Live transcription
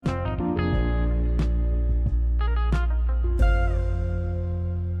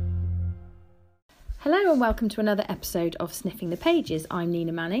Hello and welcome to another episode of Sniffing the Pages. I'm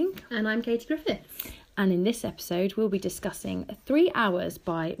Nina Manning. And I'm Katie Griffiths. And in this episode we'll be discussing 3 Hours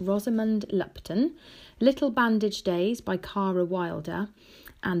by Rosamund Lupton, Little Bandage Days by Cara Wilder,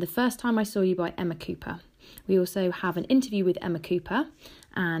 and The First Time I Saw You by Emma Cooper. We also have an interview with Emma Cooper,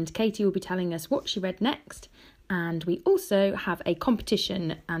 and Katie will be telling us what she read next. And we also have a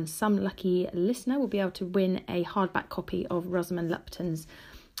competition, and some lucky listener will be able to win a hardback copy of Rosamund Lupton's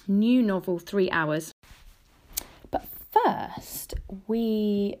new novel 3 Hours. But first,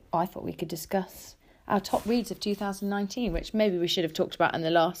 I thought we could discuss our top reads of 2019, which maybe we should have talked about in the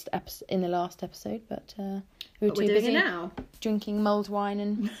last episode, but we were too busy now. Drinking mulled wine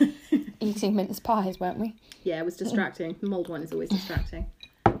and eating mince pies, weren't we? Yeah, it was distracting. Mulled wine is always distracting.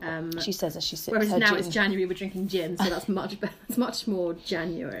 She says as she sips whereas her now gin. it's January, we're drinking gin, so that's much better. It's much more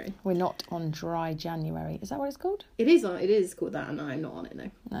January. We're not on dry January. Is that what it's called? It is called that, and I'm not on it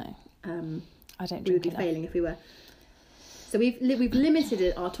though. No. I don't drink We would be enough. failing if we were. So we've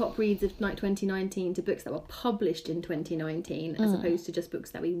limited our top reads of 2019 to books that were published in 2019, as opposed to just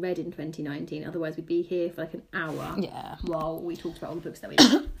books that we read in 2019. Otherwise, we'd be here for like an hour. Yeah. While we talked about all the books that we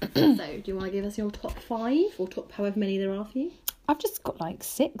read. So, do you want to give us your top 5 or top however many there are for you? I've just got like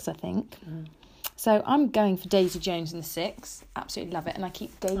 6, I think. So I'm going for Daisy Jones and the Six. Absolutely love it, and I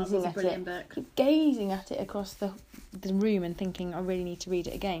keep gazing at it. Book. Keep gazing at it across the room and thinking I really need to read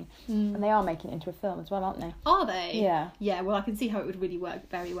it again. And they are making it into a film as well, aren't they? Are they? Yeah. Yeah. Well, I can see how it would really work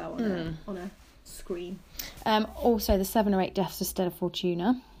very well on a screen. Also, The 7 or 8 Deaths of Stella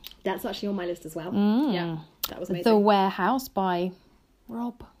Fortuna. That's actually on my list as well. Yeah, that was amazing. The Warehouse by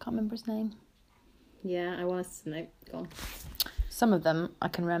Rob. Can't remember his name. Yeah, I want to know. Go on. Some of them I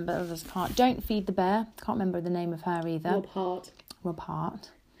can remember, others can't. Don't Feed the Bear. Can't remember the name of her either. Rob Hart.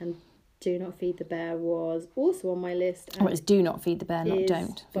 And Do Not Feed the Bear was also on my list. Oh, it's Do Not Feed the Bear, not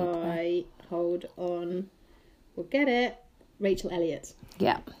Don't. By, hold on, we'll get it, Rachel Elliott.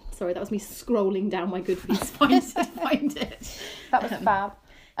 Yeah. Sorry, that was me scrolling down my Goodreads to find it. That was fab.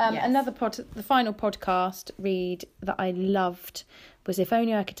 Yes. The final podcast read that I loved was If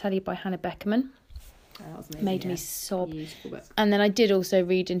Only I Could Tell You by Hannah Beckerman. That was amazing. Made me sob. Beautiful book. And then I did also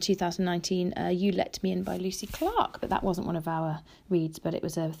read in 2019 You Let Me In by Lucy Clark, but that wasn't one of our reads, but it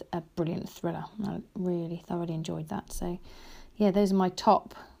was a brilliant thriller. I really thoroughly enjoyed that. So yeah, those are my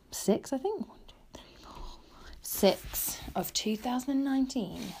top 6, I think. 1, 2, 3, 4, 5, 6 of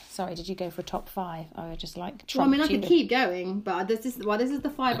 2019. Sorry, did you go for a top 5? I just like Trump. Well, I could keep going, but this is the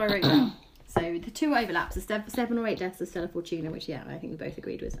 5 I wrote down. So the 2 overlaps, the 7 or 8 Deaths of Stella Fortuna, which I think we both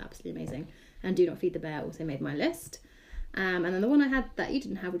agreed was absolutely amazing. And Do Not Feed the Bear also made my list. And then the one I had that you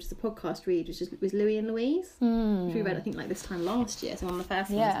didn't have, which is a podcast read, was Louis and Louise, which we read, I think, like this time last year. So one of the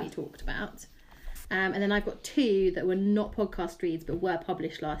first ones we talked about. And then I've got 2 that were not podcast reads, but were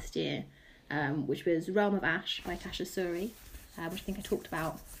published last year, which was Realm of Ash by Tasha Suri, which I think I talked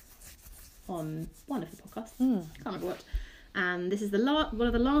about on one of the podcasts. Can't remember what. And this is one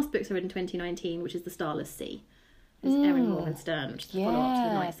of the last books I read in 2019, which is The Starless Sea. It's Erin Morgenstern, which is the follow-up to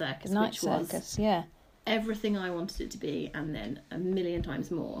The Night Circus, was everything I wanted it to be, and then a million times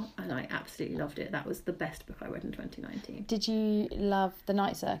more, and I absolutely loved it. That was the best book I read in 2019. Did you love The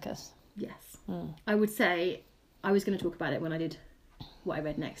Night Circus? Yes. I would say, I was going to talk about it when I did what I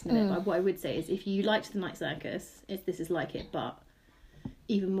read next, but what I would say is, if you liked The Night Circus, this is like it, but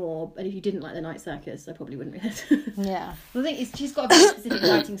even more. And if you didn't like The Night Circus, I probably wouldn't read it. Yeah. The thing is, she's got a very specific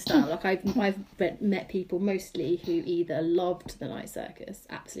writing style. Like I've met people mostly who either loved The Night Circus,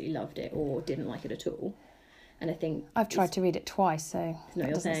 absolutely loved it, or didn't like it at all. And I think I've tried to read it twice, so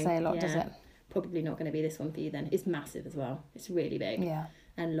it doesn't say a lot, does it? Probably not going to be this one for you then. It's massive as well. It's really big. Yeah.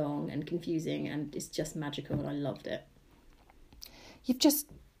 And long and confusing, and it's just magical, and I loved it. You've just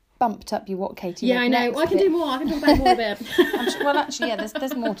bumped up your what Katie Yeah, read I know. next Well, I can do more. I can talk about more of it. Well, actually, yeah,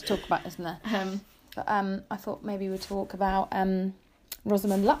 there's more to talk about, isn't there? But I thought maybe we'd talk about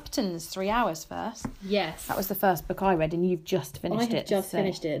Rosamund Lupton's 3 Hours first. Yes. That was the first book I read, and you've just finished it. I have just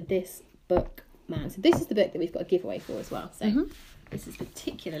finished it. This book, man. So this is the book that we've got a giveaway for as well. So this is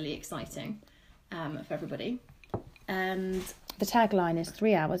particularly exciting for everybody. And the tagline is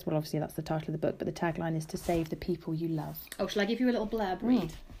 3 hours. Well, obviously that's the title of the book, but the tagline is to save the people you love. Oh, shall I give you a little blurb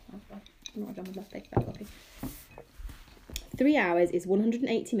read? I'm not done with my copy. 3 hours is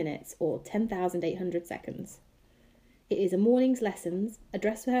 180 minutes or 10,800 seconds. It is a morning's lessons, a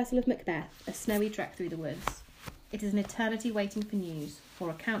dress rehearsal of Macbeth, a snowy trek through the woods. It is an eternity waiting for news or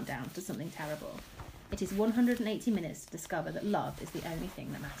a countdown to something terrible. It is 180 minutes to discover that love is the only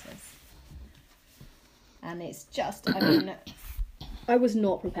thing that matters. And it's just, I was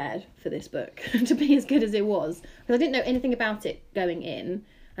not prepared for this book to be as good as it was, because I didn't know anything about it going in,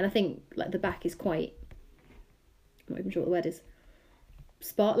 and I think like the back is quite not even sure what the word is,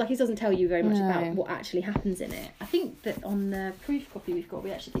 spark. Like, it doesn't tell you very much No. about what actually happens in it. I think that on the proof copy we've got,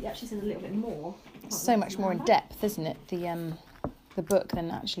 it actually says a little bit more. So much more in depth, isn't it? The book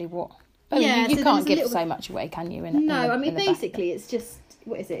than actually what. Oh, Yeah, you so can't there's a give little so much away, can you? No, I mean, basically, it's just,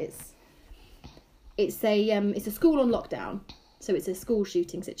 what is it? It's a school on lockdown, so it's a school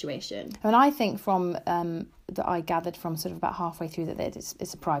shooting situation. And I think from that I gathered from sort of about halfway through that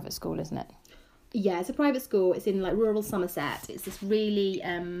it's a private school, isn't it? Yeah, it's a private school. It's in like rural Somerset. It's this really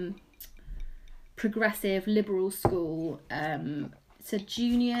progressive liberal school. It's a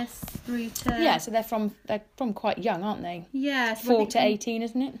junior through to So they're from quite young, aren't they? yeah, 4 to 18,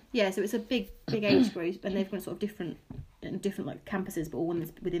 isn't it? Yeah, so it's a big age group, and they've got sort of different like campuses, but all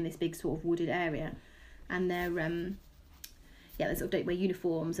within this big sort of wooded area, and they're they sort of don't wear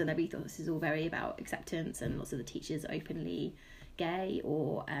uniforms, and their ethos is all very about acceptance, and lots of the teachers are openly gay,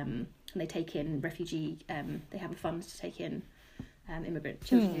 or and they take in refugee. They have a fund to take in immigrant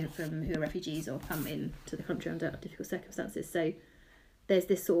children who are refugees or come in to the country under difficult circumstances. So there's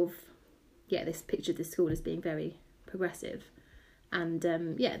this sort of this picture of this school as being very progressive, and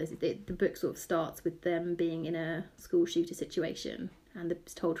the book sort of starts with them being in a school shooter situation, and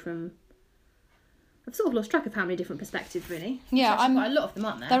it's told from. I've sort of lost track of how many different perspectives, really. Yeah, There's quite a lot of them,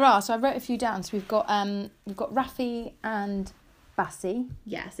 aren't there? There are. So I wrote a few down. So we've got Rafi and Bassi.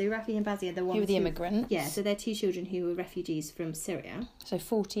 Yeah, so Rafi and Bazzi are the ones Who are the immigrants? Yeah, so they're two children who were refugees from Syria. So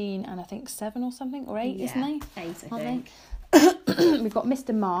 14 and I think 7 or something, or 8, isn't they? 8, I Aren't think. We've got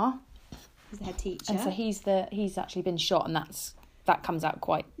Mr. Ma, He's the head teacher. and so he's actually been shot, and that comes out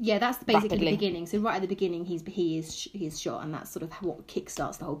quite. Yeah, that's basically rapidly. the beginning. So right at the beginning, he is shot, and that's sort of what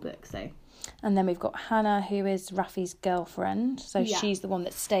kickstarts the whole book. So. And then we've got Hannah, who is Rafi's girlfriend. So Yeah. she's the one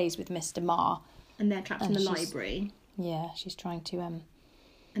that stays with Mr. Ma. And they're trapped in And the she's- library. Yeah, she's trying to. And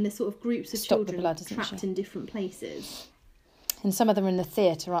there's sort of groups of Stop the children blood, isn't trapped she? in different places. And some of them are in the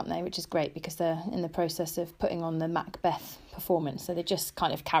theatre, aren't they? Which is great because they're in the process of putting on the Macbeth performance. So they just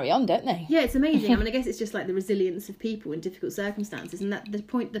kind of carry on, don't they? Yeah, it's amazing. I mean, I guess it's just like the resilience of people in difficult circumstances, and that the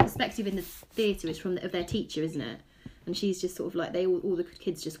perspective in the theatre is of their teacher, isn't it? And she's just sort of like all the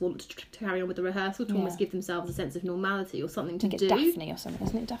kids just want to carry on with the rehearsal to almost give themselves a sense of normality or something to I think do. it's Daphne or something,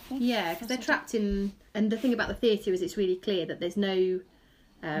 isn't it, Daphne? Yeah, because they're trapped in, and the thing about the theatre is it's really clear that there's no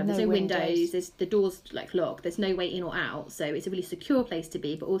windows. There's the doors like locked. There's no way in or out, so it's a really secure place to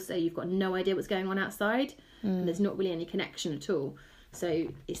be. But also you've got no idea what's going on outside, and there's not really any connection at all. So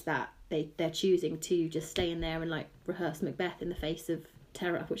it's that they're choosing to just stay in there and like rehearse Macbeth in the face of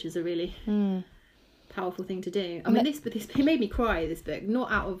terror, which is a really powerful thing to do. I mean, this it made me cry. This book,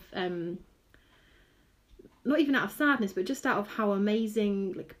 not out of not even out of sadness, but just out of how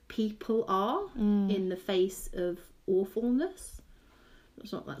amazing like people are in the face of awfulness.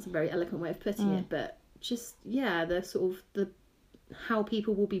 That's a very eloquent way of putting it, but just the sort of how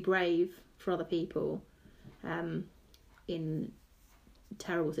people will be brave for other people in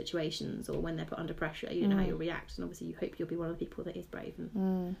terrible situations, or when they're put under pressure. You don't know how you'll react, and obviously you hope you'll be one of the people that is brave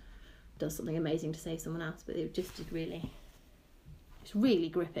and does something amazing to save someone else. But it's really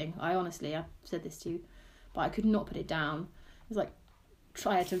gripping. I've said this to you, but I could not put it down. It was like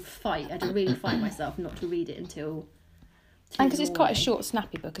I had to really fight myself not to read it until. And because it's quite a short,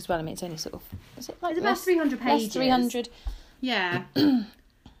 snappy book as well. I mean, it's only sort of... Is it like it's about 300 pages. Less 300. Yeah.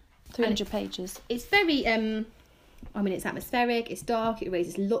 300 pages. It's very... it's atmospheric, it's dark, it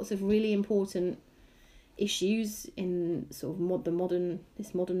raises lots of really important issues in sort of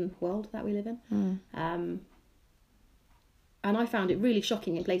this modern world that we live in. And I found it really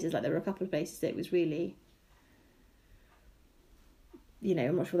shocking in places. Like there were a couple of places that it was really...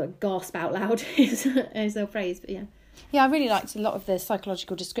 I'm not sure that gasp out loud is their phrase, but yeah. Yeah, I really liked a lot of the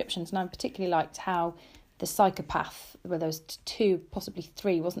psychological descriptions, and I particularly liked how the psychopath, well, there was 2, possibly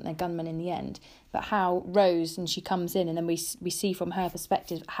 3, wasn't there, gunmen in the end, but how Rose, and she comes in, and then we see from her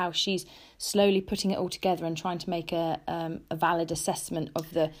perspective how she's slowly putting it all together and trying to make a valid assessment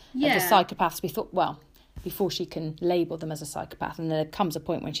of the psychopaths. We thought, well, before she can label them as a psychopath, and there comes a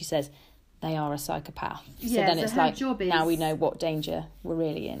point when she says they are a psychopath. So then it's like, now we know what danger we're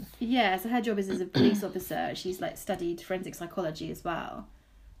really in. Yeah, so her job is as a police officer. She's like studied forensic psychology as well.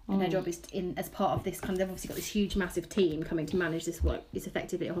 And her job is as part of this they've obviously got this huge, massive team coming to manage this, what is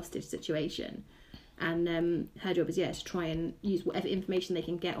effectively a hostage situation. And her job is, to try and use whatever information they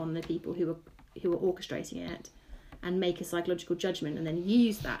can get on the people who are orchestrating it and make a psychological judgment, and then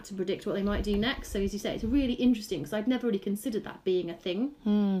use that to predict what they might do next. So as you say, it's really interesting, because I'd never really considered that being a thing.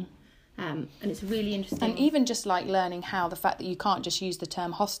 And it's really interesting. And even just like learning how the fact that you can't just use the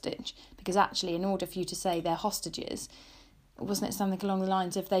term hostage, because actually in order for you to say they're hostages, wasn't it something along the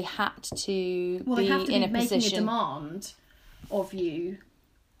lines of they had to be they have to in be a making position... a demand of you.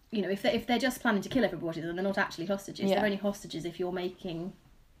 You know, if they're just planning to kill everybody, then they're not actually hostages. Yeah. They're only hostages if you're making...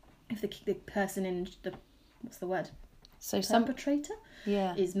 If the person in the... What's the word? So Perpetrator?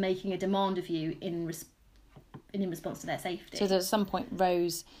 Yeah. Is making a demand of you in response to their safety. So at some point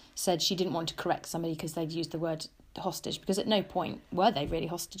Rose said she didn't want to correct somebody because they'd used the word hostage, because at no point were they really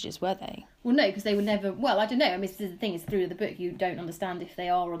hostages, were they? Well, no, because they were never... Well, I don't know. I mean, this is the thing, is through the book you don't understand if they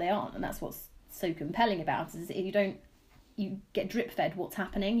are or they aren't, and that's what's so compelling about it, is if you don't... You get drip-fed what's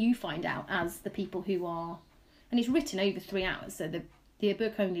happening, you find out as the people who are... And it's written over 3 hours, so the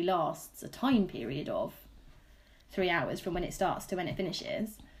book only lasts a time period of 3 hours from when it starts to when it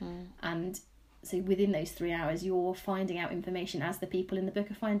finishes. And so within those 3 hours, you're finding out information as the people in the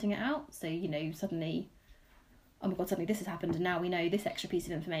book are finding it out. So, you know, suddenly... Oh my God, suddenly this has happened and now we know this extra piece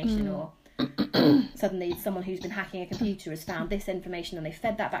of information, or suddenly someone who's been hacking a computer has found this information and they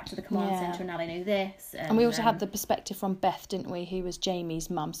fed that back to the command centre and now they know this. And we also had the perspective from Beth, didn't we, who was Jamie's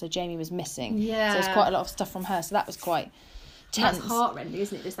mum, so Jamie was missing. Yeah. So there's quite a lot of stuff from her, so that was quite tense. That's heartrending,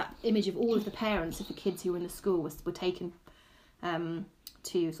 isn't it? Just that image of all of the parents of the kids who were in the school were taken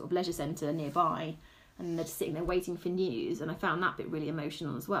to sort of leisure centre nearby, and they're just sitting there waiting for news, and I found that bit really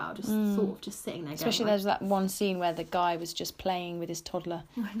emotional as well, just sort of just sitting there especially going, there's that one scene where the guy was just playing with his toddler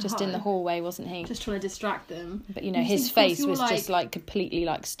just in the hallway, wasn't he? Just trying to distract them. But you know, his face was just like completely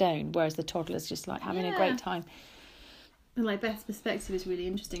like stone, whereas the toddler's just like having a great time. And like Beth's perspective is really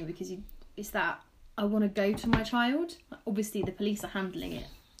interesting, because it's that I want to go to my child. Obviously the police are handling it.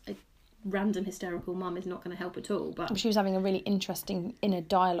 Random hysterical mum is not going to help at all, but she was having a really interesting inner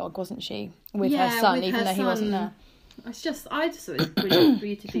dialogue, wasn't she, with her son, even though he wasn't there. I just thought it was really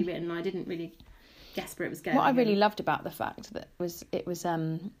beautifully written. I didn't really guess where it was going. What I really loved about the fact that it was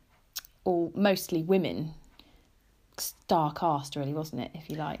all mostly women, star cast, really, wasn't it, if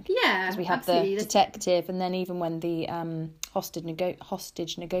you like? Yeah, because we had absolutely. the detective, and then even when the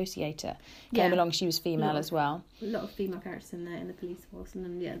hostage negotiator came along, she was female as well. A lot of female characters in the police force, and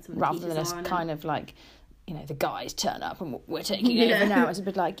then some of the rather than us kind of like, you know, the guys turn up and we're taking over now. It's a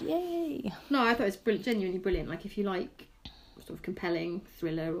bit like, yay. No, I thought it was genuinely brilliant. Like, if you like sort of compelling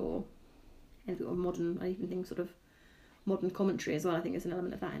thriller or anything or modern, I even think sort of modern commentary as well, I think there's an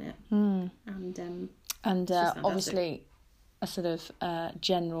element of that in it. And obviously a sort of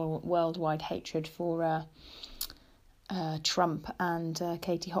general worldwide hatred for Trump and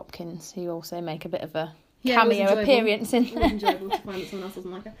Katie Hopkins, who also make a bit of a cameo appearance in there. It was enjoyable to find that someone else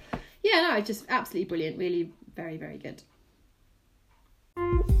doesn't like her. Yeah, no, it's just absolutely brilliant. Really very, very good.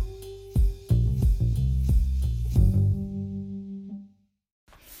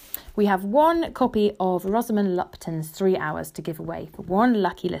 We have one copy of Rosamund Lupton's 3 Hours to give away for one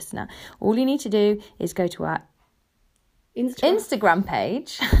lucky listener. All you need to do is go to our Instagram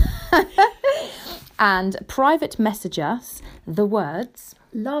page and private message us the words...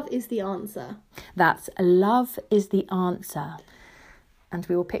 Love is the answer. That's love is the answer. And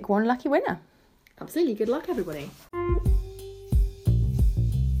we will pick one lucky winner. Absolutely. Good luck, everybody.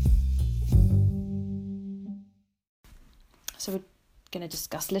 So we're going to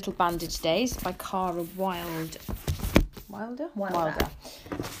discuss Little Bandage Days by Cara Wilder. I'll read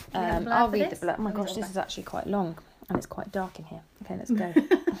the blurb. Oh my gosh, this is actually quite long and it's quite dark in here. Okay, let's go.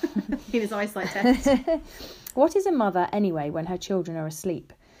 In his eyesight test. What is a mother anyway when her children are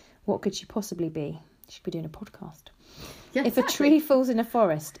asleep? What could she possibly be? She should be doing a podcast. Yeah, if a tree falls in a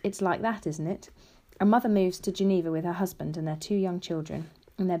forest, it's like that, isn't it? A mother moves to Geneva with her husband and their 2 young children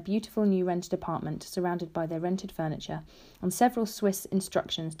in their beautiful new rented apartment, surrounded by their rented furniture and several Swiss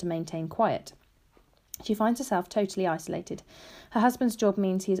instructions to maintain quiet. She finds herself totally isolated. Her husband's job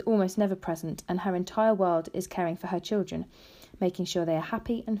means he is almost never present, and her entire world is caring for her children, making sure they are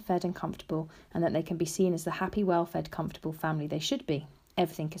happy and fed and comfortable, and that they can be seen as the happy, well-fed, comfortable family they should be.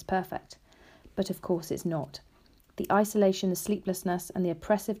 Everything is perfect. But of course it's not. The isolation, the sleeplessness, and the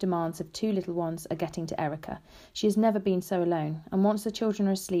oppressive demands of 2 little ones are getting to Erica. She has never been so alone, and once the children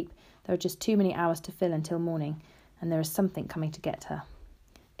are asleep, there are just too many hours to fill until morning, and there is something coming to get her.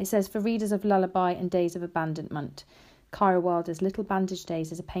 It says, for readers of Lullaby and Days of Abandonment, Cara Wilder's Little Bandage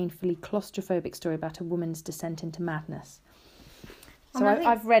Days is a painfully claustrophobic story about a woman's descent into madness. So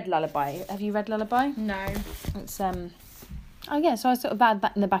I've read Lullaby. Have you read Lullaby? No. It's Oh yeah, so I sort of had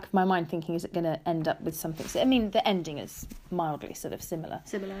that in the back of my mind, thinking, is it going to end up with something? I mean, the ending is mildly sort of similar.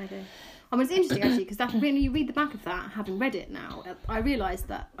 Similar idea. I mean, it's interesting actually, because when you read the back of that, having read it now, I realised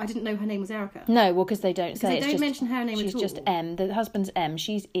that I didn't know her name was Erica. No, well, because they don't say. They don't mention her name at all. She's just M. The husband's M.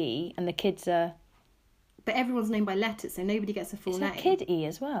 She's E, and the kids are. But everyone's named by letters, so nobody gets a full name. It's a kid E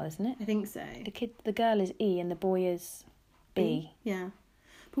as well, isn't it? I think so. The girl is E, and the boy is. B. Yeah.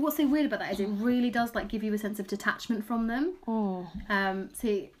 But what's so weird about that is it really does like give you a sense of detachment from them.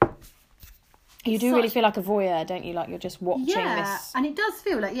 So you do really feel like a voyeur, don't you? Like you're just watching this. And it does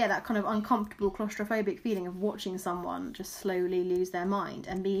feel like that kind of uncomfortable claustrophobic feeling of watching someone just slowly lose their mind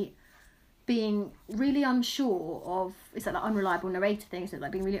and being really unsure of, it's like that unreliable narrator thing, isn't it?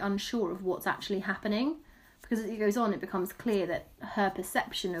 Like being really unsure of what's actually happening, because as it goes on it becomes clear that her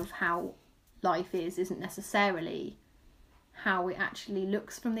perception of how life isn't necessarily how it actually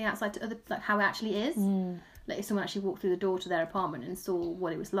looks from the outside to other, like how it actually is. Like if someone actually walked through the door to their apartment and saw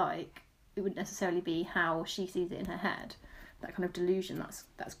what it was like, it wouldn't necessarily be how she sees it in her head. That kind of delusion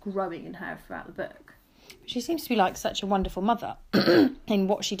that's growing in her throughout the book. She seems to be like such a wonderful mother in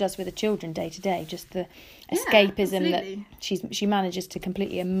what she does with the children day to day. Just the escapism that she manages to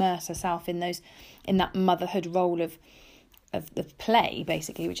completely immerse herself in that motherhood role of the play,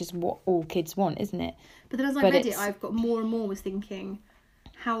 basically, which is what all kids want, isn't it? But then as I read it, I've got more and more was thinking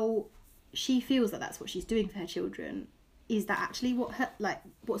how she feels that that's what she's doing for her children. Is that actually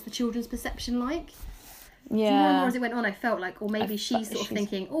what's the children's perception like? Yeah. More and more as it went on, I felt like, or maybe she's sort of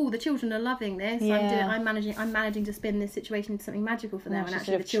thinking, oh, the children are loving this. Yeah. I'm managing to spin this situation into something magical for them, and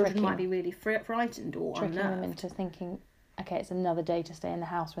actually the children might be really frightened or tricking unnerved. them into thinking, okay, it's another day to stay in the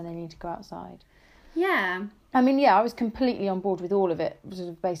house when they need to go outside. Yeah. I mean, I was completely on board with all of it, sort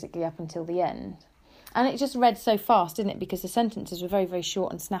of basically up until the end. And it just read so fast, didn't it? Because the sentences were very, very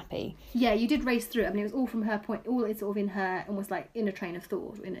short and snappy. Yeah, you did race through it. I mean, it was all from her point, all it's sort of in her, almost like in a train of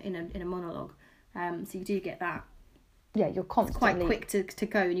thought, in a monologue. So you do get that. Yeah, you're constantly... It's quite quick to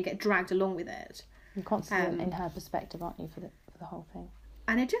go, and you get dragged along with it. You're constantly in her perspective, aren't you, for the whole thing?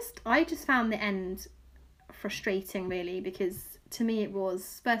 And I just found the end frustrating, really, because to me it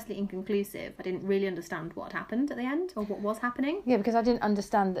was firstly inconclusive. I didn't really understand what happened at the end, or what was happening. Yeah, because I didn't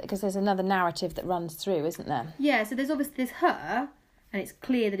understand that, because there's another narrative that runs through, isn't there? Yeah, so there's her, and it's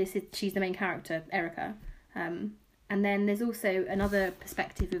clear that she's the main character, Erica. And then there's also another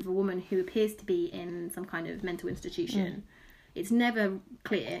perspective of a woman who appears to be in some kind of mental institution. It's never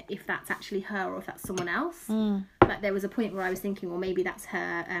clear if that's actually her or if that's someone else. Like there was a point where I was thinking, well, maybe that's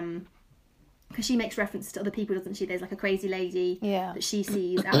her, because she makes reference to other people, doesn't she? There's like a crazy lady that she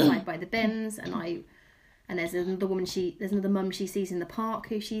sees outside by the bins, and there's another woman there's another mum she sees in the park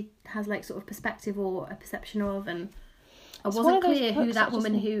who she has like sort of perspective or a perception of, and I wasn't clear who that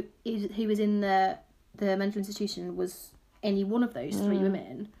woman who was in the mental institution was any one of those three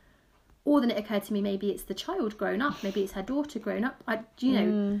women. Or then it occurred to me, maybe it's the child grown up, maybe it's her daughter grown up.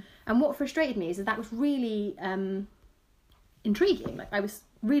 And what frustrated me is that was really intriguing. Like I was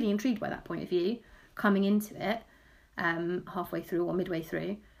really intrigued by that point of view coming into it, halfway through or midway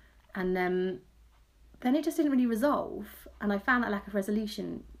through, and then it just didn't really resolve, and I found that lack of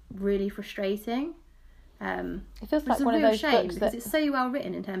resolution really frustrating. It feels like one of those books because it's so well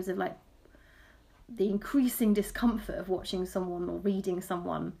written in terms of like the increasing discomfort of watching someone or reading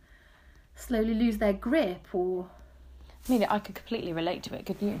someone slowly lose their grip. Or I mean, I could completely relate to it,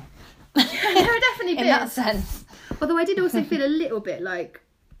 couldn't you? Yeah, there are definitely bits. In that sense. Although I did also feel a little bit like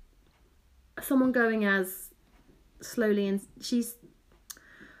someone going as slowly, and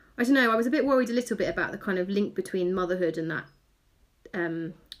I don't know, I was a bit worried a little bit about the kind of link between motherhood and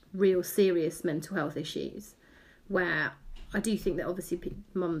that real serious mental health issues, where I do think that obviously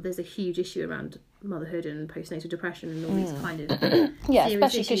there's a huge issue around motherhood and postnatal depression and all these kind of yeah,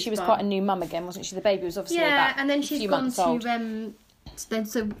 especially because she was quite a new mum again, wasn't she? The baby was obviously about and then she's a few gone months to old.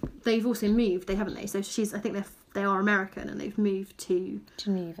 so they've also moved, haven't they? So I think they are American, and they've moved to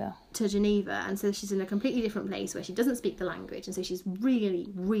Geneva, and so she's in a completely different place where she doesn't speak the language, and so she's really,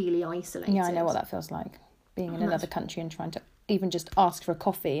 really isolated. Yeah, I know what that feels like, being in another country and trying to even just ask for a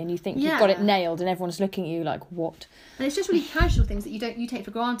coffee, and you think you've got it nailed, and everyone's looking at you like, what? And it's just really casual things that you take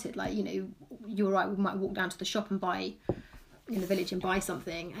for granted, like, you know, you're right, we might walk down to the shop and buy in the village and buy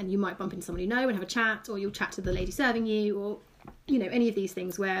something, and you might bump into someone you know and have a chat, or you'll chat to the lady serving you, or, you know, any of these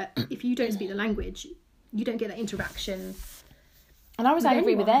things where if you don't speak the language, you don't get that interaction. And I was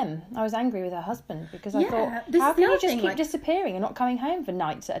angry with them. I was angry with her husband, because I thought, how can you just keep disappearing and not coming home for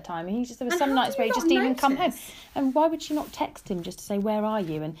nights at a time? And there were some nights where he just didn't even come home. And why would she not text him just to say, where are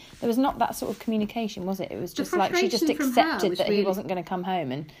you? And there was not that sort of communication, was it? It was just like she just accepted that he wasn't going to come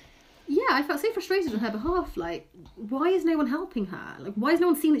home. And yeah, I felt so frustrated on her behalf. Like, why is no one helping her? Like, why is no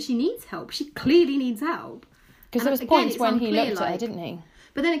one seeing that she needs help? She clearly needs help. Because there was points when he looked at her, didn't he?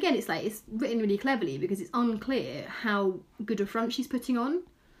 But then again, it's written really cleverly, because it's unclear how good a front she's putting on.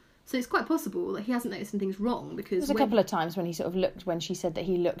 So it's quite possible that he hasn't noticed something's wrong, because... There's a couple of times when he sort of looked, when she said that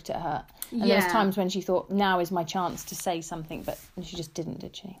he looked at her. And there was times when she thought, now is my chance to say something, but she just didn't,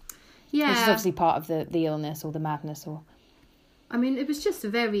 did she? Yeah. Which is obviously part of the illness or the madness or... I mean, it was just a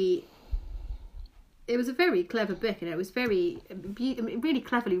very clever book, and it was really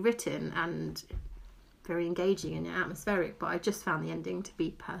cleverly written and very engaging and atmospheric. But I just found the ending to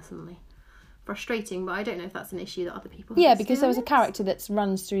be personally frustrating. But I don't know if that's an issue that other people have because there was a experienced. character that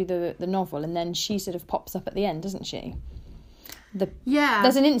runs through the novel, and then she sort of pops up at the end, doesn't she?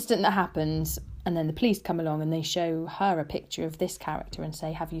 There's an incident that happens, and then the police come along and they show her a picture of this character and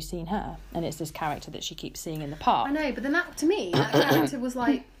say, have you seen her? And it's this character that she keeps seeing in the park. I know, but then to me, that character was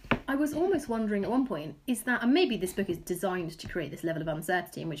like, I was almost wondering at one point, is that, and maybe this book is designed to create this level of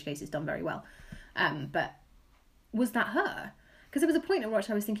uncertainty, in which case it's done very well, but was that her? Because there was a point at which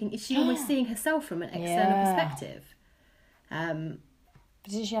I was thinking, is she almost seeing herself from an external perspective? But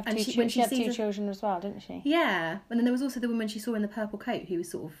didn't she have and two, when she had sees two children as well, didn't she? Yeah, and then there was also the woman she saw in the purple coat who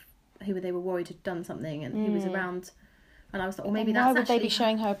was who they were worried had done something, and who was around, and I was like, well, maybe that's why would actually they be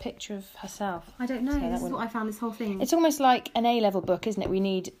showing her a picture of herself? I don't know. So This is what I found this whole thing. It's almost like an A-level book, isn't it? We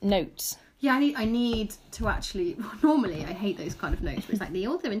need notes. Yeah, I need to actually... Normally, I hate those kind of notes, where it's like, the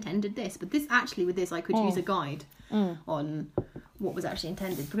author intended this, but this actually, with this, I could use a guide on what was actually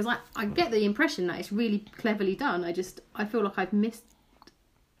intended, because I get the impression that it's really cleverly done. I feel like I've missed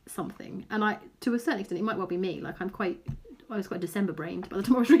something, and to a certain extent, it might well be me. Like, I was quite December-brained by the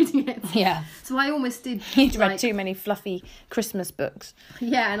time I was reading it. Yeah. So I almost did... You'd read too many fluffy Christmas books.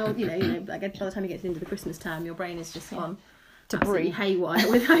 Yeah, and you know, like, by the time you get into the Christmas term, your brain is just gone to absolutely breathe.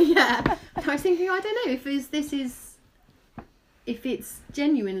 haywire with her. Yeah. I was thinking, I don't know if it's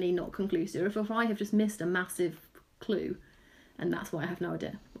genuinely not conclusive, or if I have just missed a massive clue, and that's why I have no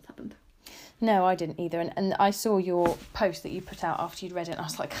idea what's happened. No, I didn't either. And I saw your post that you put out after you'd read it, and I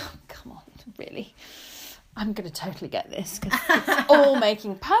was like, oh, come on, really? I'm going to totally get this, because it's all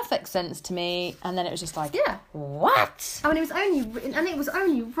making perfect sense to me. And then it was just like, yeah, what? Oh, and it was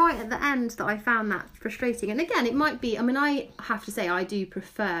only right at the end that I found that frustrating. And again, it might be, I mean, I have to say, I do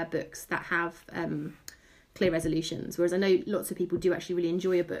prefer books that have clear resolutions, whereas I know lots of people do actually really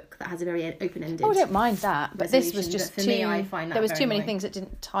enjoy a book that has a very open-ended... Oh, I don't mind that, but this was just for me, I find that there was very too many annoying. things that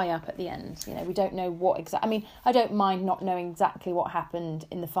didn't tie up at the end. You know, we don't know what exactly... I mean, I don't mind not knowing exactly what happened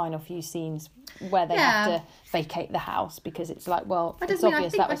in the final few scenes where they have to vacate the house, because it's like, well, it's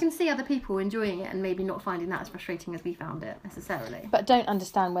obvious I can see other people enjoying it and maybe not finding that as frustrating as we found it, necessarily. But don't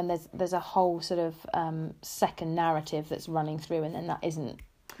understand when there's a whole sort of second narrative that's running through, and then that isn't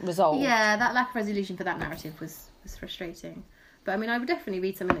resolved. Yeah, that lack of resolution for that narrative was frustrating. But I mean, I would definitely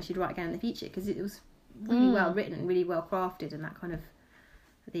read something that she'd write again in the future, because it was really well written and really well crafted, and that kind of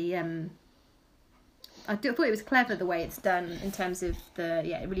I thought it was clever the way it's done in terms of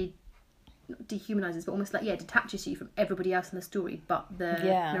it really dehumanises, but almost like detaches you from everybody else in the story but the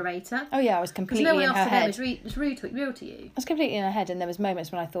narrator. Oh yeah, I was completely no one in else her to head. them is real to you. I was completely in her head, and there was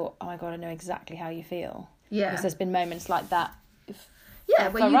moments when I thought, oh my god, I know exactly how you feel. Yeah, because there's been moments like that.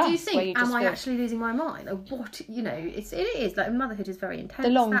 Where you do think, am I actually losing my mind? Or what, you know, it is like motherhood is very intense.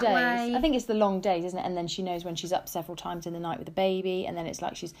 The long days. Way. I think it's the long days, isn't it? And then she knows when she's up several times in the night with the baby, and then it's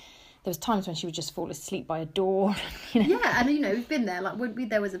like there was times when she would just fall asleep by a door. You know? Yeah, and you know, we've been there. Like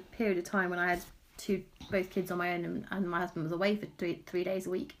there was a period of time when I had both kids on my own, and my husband was away for 3 days a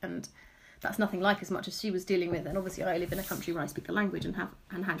week, and that's nothing like as much as she was dealing with. And obviously I live in a country where I speak the language and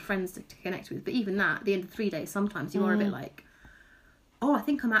had friends to connect with. But even that, at the end of 3 days, sometimes you are a bit like, oh, I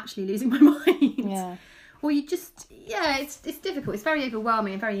think I'm actually losing my mind. Yeah. Or you just, it's difficult. It's very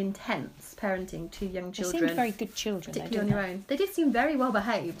overwhelming and very intense parenting two young children. They seemed very good children, particularly on your own. They did seem very well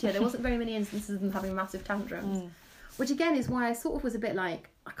behaved. Yeah, there wasn't very many instances of them having massive tantrums. Which again is why I sort of was a bit like,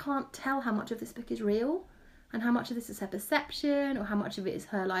 I can't tell how much of this book is real, and how much of this is her perception, or how much of it is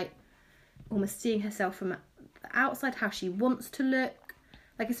her like almost seeing herself from the outside, how she wants to look.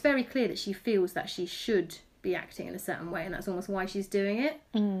 Like, it's very clear that she feels that she should be acting in a certain way, and that's almost why she's doing it.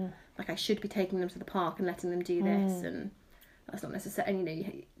 Like, I should be taking them to the park and letting them do this, and that's not necessarily, you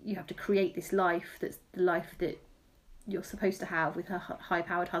know, you have to create this life that's the life that you're supposed to have with her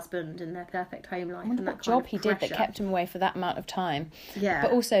high-powered husband and their perfect home life. And that job he did that kept him away for that amount of time. Yeah,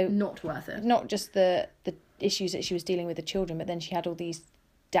 but also not worth it. Not just the issues that she was dealing with the children, but then she had all these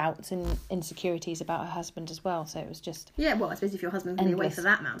doubts and insecurities about her husband as well. So it was just I suppose if your husband's going to be away for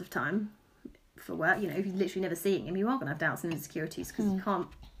that amount of time for work, you know, if you're literally never seeing him, you are going to have doubts and insecurities, because you can't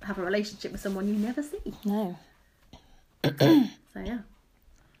have a relationship with someone you never see. No. So yeah.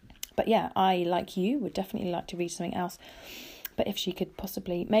 But yeah, I, like you, would definitely like to read something else. But if she could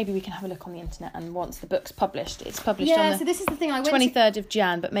possibly, maybe we can have a look on the internet, and once the book's published, it's published on the so this is the thing, I went 23rd of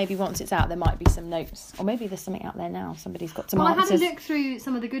Jan, but maybe once it's out there might be some notes, or maybe there's something out there now, somebody's got some answers. I had a look through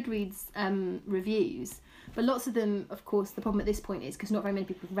some of the Goodreads reviews, but lots of them, of course, the problem at this point is, because not very many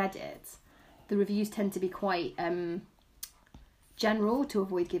people have read it, the reviews tend to be quite general to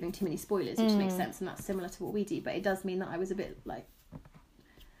avoid giving too many spoilers, which makes sense, and that's similar to what we do. But it does mean that I was a bit like, I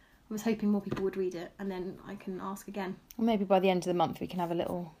was hoping more people would read it, and then I can ask again. Well, maybe by the end of the month we can have a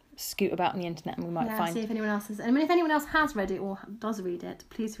little scoot about on the internet, and we might find. See if anyone else has. I mean, if anyone else has read it or does read it,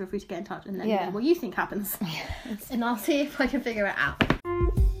 please feel free to get in touch and let me know what you think happens, and I'll see if I can figure it out.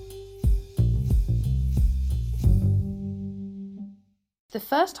 The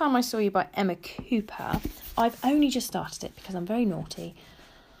First Time I Saw You by Emma Cooper, I've only just started it because I'm very naughty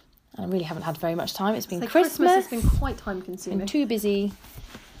and I really haven't had very much time. It's been Christmas. It's been quite time consuming. Been too busy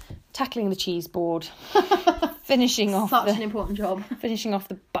tackling the cheese board, finishing off an important job. Finishing off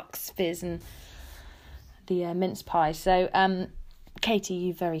the Bucks Fizz and the mince pie. So, Katie,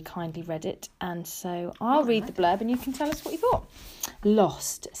 you very kindly read it, and so I'll read the blurb and you can tell us what you thought.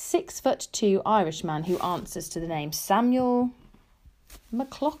 Lost, 6'2" Irishman who answers to the name Samuel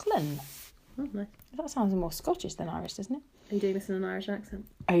McLaughlin. Oh, nice. That sounds more Scottish than Irish, doesn't it? Are you doing this in an Irish accent?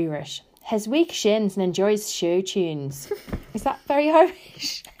 Irish. Has weak shins and enjoys show tunes. Is that very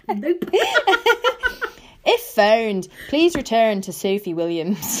Irish? Nope. If found, please return to Sophie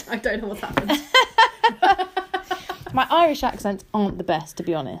Williams. I don't know what's happened. My Irish accents aren't the best, to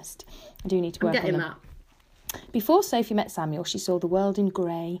be honest. I do need to work on them. That. Before Sophie met Samuel, she saw the world in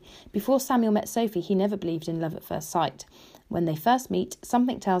grey. Before Samuel met Sophie, he never believed in love at first sight. When they first meet,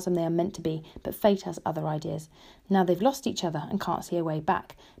 something tells them they are meant to be, but fate has other ideas. Now they've lost each other and can't see a way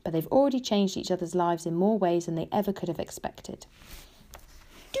back, but they've already changed each other's lives in more ways than they ever could have expected.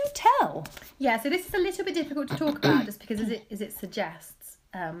 Do tell! Yeah, so this is a little bit difficult to talk about just because, as it suggests,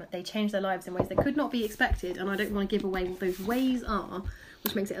 they change their lives in ways that could not be expected, and I don't want to give away what those ways are,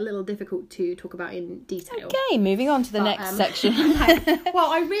 which makes it a little difficult to talk about in detail. Okay, moving on to the next section.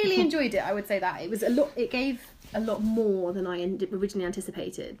 Well, I really enjoyed it. I would say that it was a lot. It gave a lot more than I originally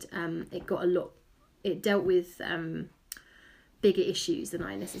anticipated. It dealt with bigger issues than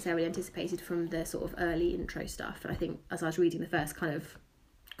I necessarily anticipated from the sort of early intro stuff. And I think as I was reading the first kind of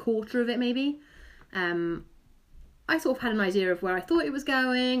quarter of it, maybe, I sort of had an idea of where I thought it was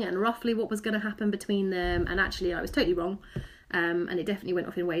going and roughly what was going to happen between them. And actually, I was totally wrong. And it definitely went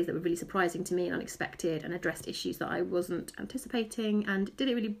off in ways that were really surprising to me and unexpected, and addressed issues that I wasn't anticipating, and did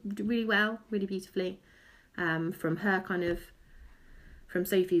it really, really well, really beautifully. From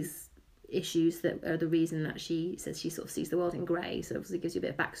Sophie's issues that are the reason that she says she sort of sees the world in grey. So obviously it gives you a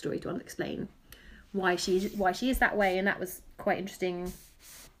bit of backstory to explain why she is that way, and that was quite interesting,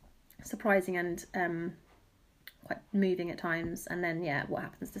 surprising, and quite moving at times. And then what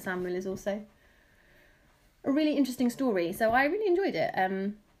happens to Samuel is also a really interesting story. So I really enjoyed it,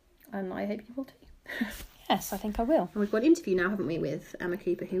 and I hope you will too. Yes, I think I will. And we've got an interview now, haven't we, with Emma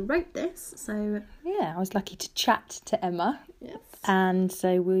Cooper, who wrote this. So yeah, I was lucky to chat to Emma. Yes. And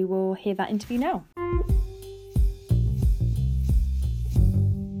so we will hear that interview now.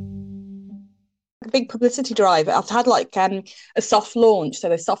 A big publicity drive. I've had a soft launch. So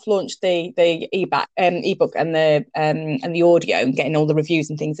they soft launched the ebook and the audio, and getting all the reviews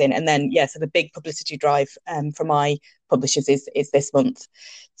and things in. And then so the big publicity drive for my publishers is this month.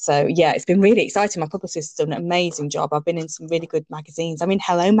 So it's been really exciting. My publicist has done an amazing job. I've been in some really good magazines. I'm in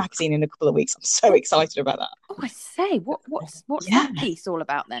Hello magazine in a couple of weeks. I'm so excited about that. Oh, I say, what's that piece all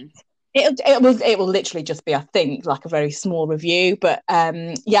about then? It will literally just be, I think, like a very small review. But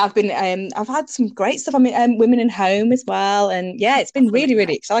I've had some great stuff. I mean, Women in Home as well, and it's been really,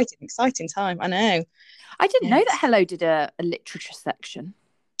 really exciting time. I know. I didn't know that Hello did a literature section.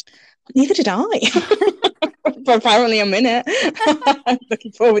 Neither did I. But apparently I'm in it. I'm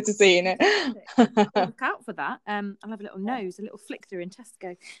looking forward to seeing it. Look out for that. I'll have a little little flick through in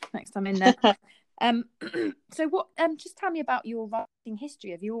Tesco next time in there. So what? Just tell me about your writing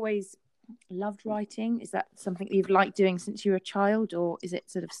history. Have you always loved writing? Is that something that you've liked doing since you were a child, or is it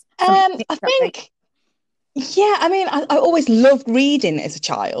sort of? I think. Yeah, I mean, I always loved reading as a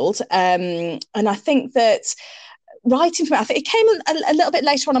child, and I think that writing for me, I think it came a little bit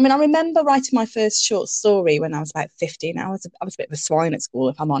later on. I mean, I remember writing my first short story when I was about 15. I was a bit of a swine at school,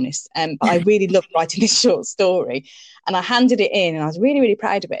 if I'm honest, but I really loved writing this short story, and I handed it in, and I was really, really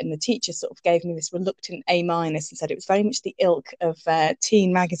proud of it. And the teacher sort of gave me this reluctant A- and said it was very much the ilk of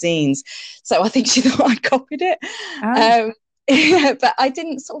teen magazines. So I think she thought I copied it. Oh. But I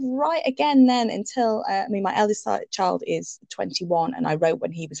didn't sort of write again then until my eldest child is 21, and I wrote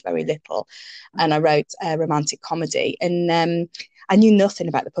when he was very little, and I wrote a romantic comedy, and I knew nothing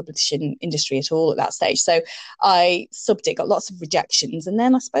about the publishing industry at all at that stage. So I subbed it, got lots of rejections, and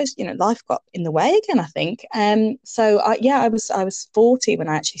then I suppose life got in the way again, I think. I was 40 when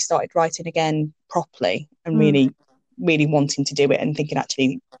I actually started writing again properly, and really wanting to do it, and thinking,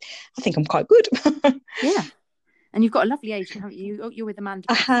 actually, I think I'm quite good. Yeah. And you've got a lovely agent, haven't you? You're with Amanda.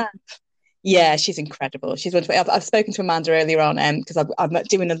 I have. Yeah, she's incredible. She's wonderful. I've spoken to Amanda earlier on because I'm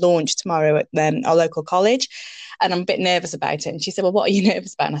doing a launch tomorrow at our local college, and I'm a bit nervous about it. And she said, "Well, what are you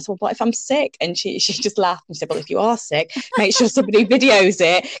nervous about?" And I said, "Well, what if I'm sick?" And she just laughed and said, "Well, if you are sick, make sure somebody videos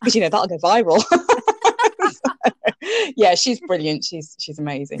it because that'll go viral." So, yeah, she's brilliant. She's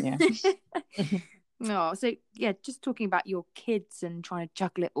amazing. Yeah. Oh, so yeah, just talking about your kids and trying to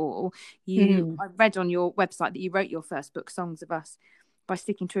juggle it all. I read on your website that you wrote your first book, Songs of Us, by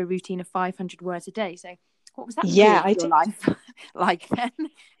sticking to a routine of 500 words a day. So what was that your life like then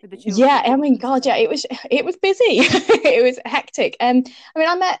with the children? Yeah, I mean, God, yeah, it was busy. It was hectic. I mean,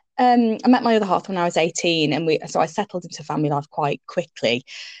 I met my other half when I was 18, and so I settled into family life quite quickly.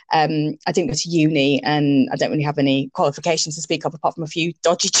 I didn't go to uni, and I don't really have any qualifications to speak of apart from a few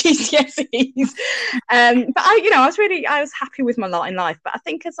dodgy GCSEs. But I was happy with my lot in life. But I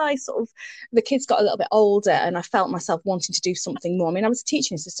think as the kids got a little bit older, and I felt myself wanting to do something more. I mean, I was a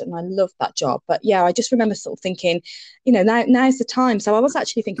teaching assistant, and I loved that job. But yeah, I just remember sort of thinking, now's the time. So I was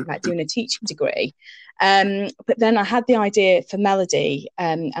actually thinking about doing a teaching degree. But then I had the idea for Melody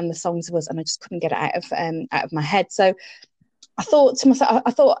and the Songs of Us, and I just couldn't get it out of my head. So I thought to myself,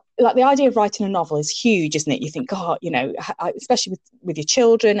 like the idea of writing a novel is huge, isn't it? You think, God, especially with your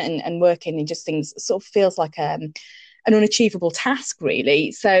children and working and just things, it sort of feels like an unachievable task,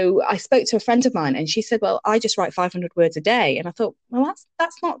 really. So I spoke to a friend of mine, and she said, "Well, I just write 500 words a day." And I thought, well,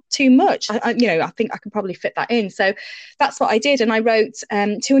 that's not too much. I think I can probably fit that in. So that's what I did, and I wrote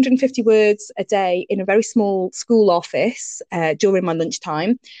 250 words a day in a very small school office during my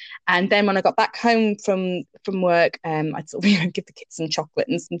lunchtime. And then when I got back home from work, I'd sort of give the kids some chocolate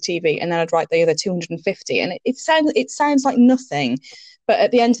and some TV, and then I'd write the other 250. And it sounds like nothing. But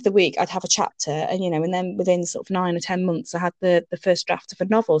at the end of the week, I'd have a chapter, and then within sort of 9 or 10 months, I had the first draft of a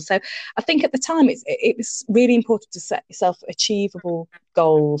novel. So I think at the time, it was really important to set yourself achievable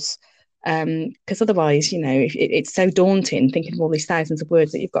goals, because otherwise, it's so daunting thinking of all these thousands of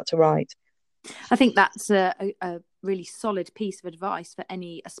words that you've got to write. I think that's a really solid piece of advice for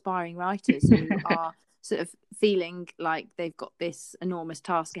any aspiring writers who are sort of feeling like they've got this enormous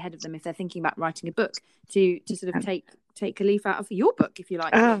task ahead of them if they're thinking about writing a book, to sort of take a leaf out of your book, if you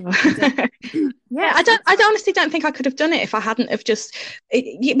like. Yeah, I honestly don't think I could have done it if I hadn't have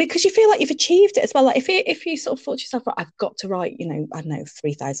because you feel like you've achieved it as well. Like if you sort of thought to yourself, right, I've got to write, I don't know,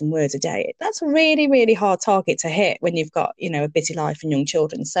 3,000 words a day. That's a really, really hard target to hit when you've got, a busy life and young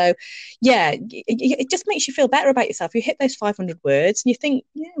children. So yeah, it just makes you feel better about yourself. You hit those 500 words and you think,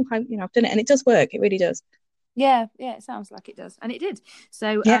 I've done it, and it does work. It really does. Yeah, it sounds like it does, and it did.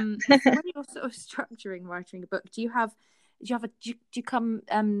 So yeah. When you're sort of structuring writing a book, do you come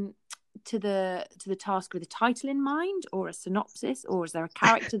to the task with a title in mind, or a synopsis, or is there a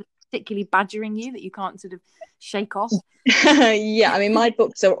character that's particularly badgering you that you can't sort of shake off? Yeah, I mean, my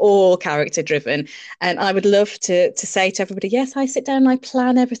books are all character driven, and I would love to say to everybody, yes, I sit down and I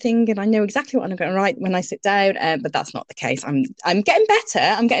plan everything and I know exactly what I'm going to write when I sit down, but that's not the case. I'm getting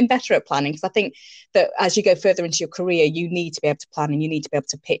better at planning, because I think that as you go further into your career, you need to be able to plan, and you need to be able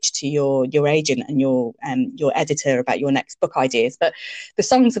to pitch to your agent and your editor about your next book ideas. But the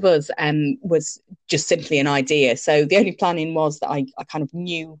Songs of Us was just simply an idea, so the only planning was that I kind of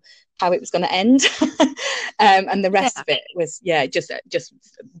knew how it was going to end, and the rest of it was just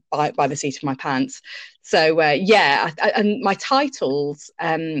by the seat of my pants. So and my titles,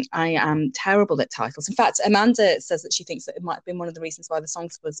 I am terrible at titles. In fact, Amanda says that she thinks that it might have been one of the reasons why the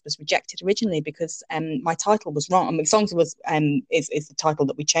Songs of Us was rejected originally, because my title was wrong. I mean, Songs of Us is the title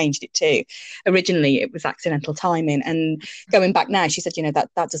that we changed it to. Originally, it was Accidental Timing, and going back now, she said, that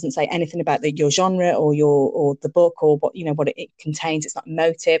doesn't say anything about your genre or the book, or what it contains. It's not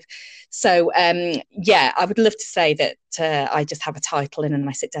emotive. So I would love to say that I just have a title in and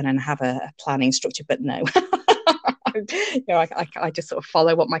I sit down and have a planning structure, but no. I just sort of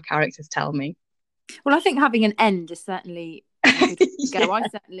follow what my characters tell me. Well, I think having an end is certainly a good go.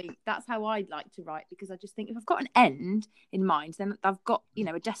 That's how I like to write, because I just think if I've got an end in mind, then I've got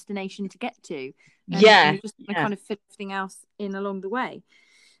a destination to get to. And just kind of fit everything else in along the way.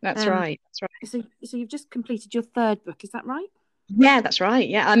 That's right. So you've just completed your third book, is that right? Yeah, that's right.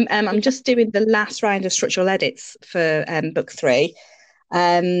 Yeah, I'm just doing the last round of structural edits for book 3.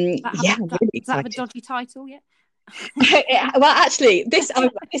 Does that have a dodgy title yet? Well, actually, there's a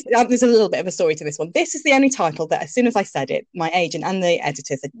little bit of a story to this one. This is the only title that, as soon as I said it, my agent and the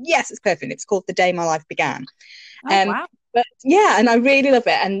editor said, yes, it's perfect. It's called The Day My Life Began. Wow. But yeah, and I really love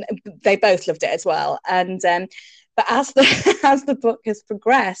it, and they both loved it as well. And But as the as the book has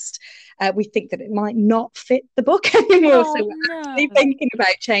progressed, we think that it might not fit the book anymore. So we're actually thinking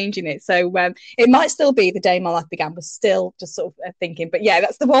about changing it. So it might still be The Day My Life Began. We're still just sort of thinking. But yeah,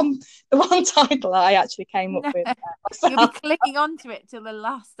 that's the one title I actually came up with. You'll be clicking onto it till the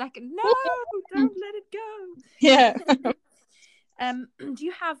last second. No, don't let it go. Yeah. Do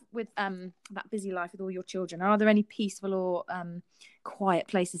you have, with that busy life with all your children, are there any peaceful or quiet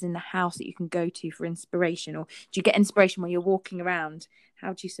places in the house that you can go to for inspiration, or do you get inspiration when you're walking around?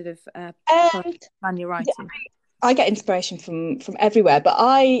 How do you sort of plan your writing? I get inspiration from everywhere, but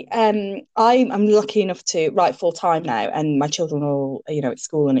I'm lucky enough to write full time now, and my children are all, at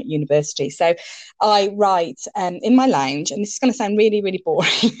school and at university. So I write in my lounge, and this is going to sound really, really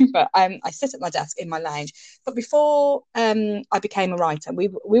boring, but I sit at my desk in my lounge. But before I became a writer, we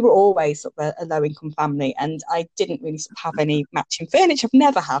were always sort of a low income family, and I didn't really have any matching furniture. I've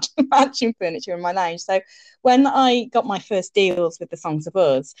never had matching furniture in my lounge. So when I got my first deals with the Songs of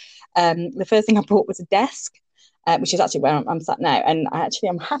Us, the first thing I bought was a desk. Which is actually where I'm sat now, and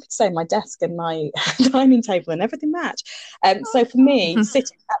I'm happy to say my desk and my dining table and everything match. So for me,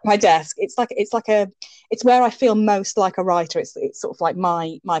 sitting at my desk, it's where I feel most like a writer. It's sort of like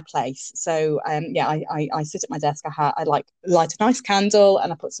my place. So I sit at my desk. I like light a nice candle,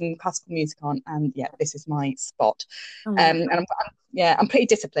 and I put some classical music on, and this is my spot. And I'm pretty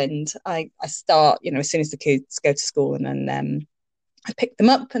disciplined. I start as soon as the kids go to school, and then I pick them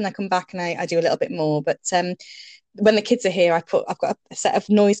up and I come back and I do a little bit more. But when the kids are here, I've got a set of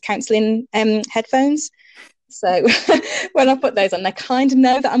noise cancelling headphones. So when I put those on, they kind of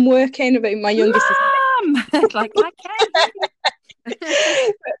know that I'm working. But my youngest is like, I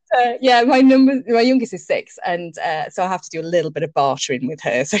can't. My youngest is 6, and so I have to do a little bit of bartering with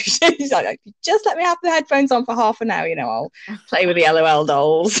her. So she's like, just let me have the headphones on for half an hour. I'll play with the LOL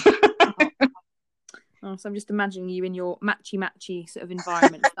dolls. Oh, so I'm just imagining you in your matchy sort of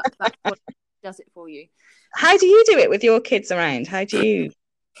environment. That's what does it for you. How do you do it with your kids around? How do you?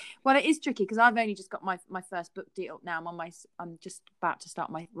 Well, it is tricky because I've only just got my first book deal now. I'm just about to start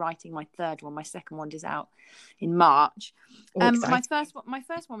writing my third one. My second one is out in March. My first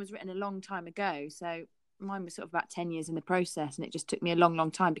one was written a long time ago, so mine was sort of about 10 years in the process, and it just took me a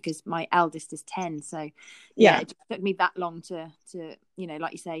long time because my eldest is 10. So it just took me that long to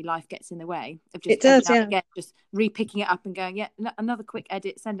like you say, life gets in the way of just, it does, again, just re-picking it up and going, another quick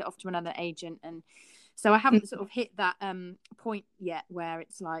edit, send it off to another agent. And so I haven't sort of hit that point yet where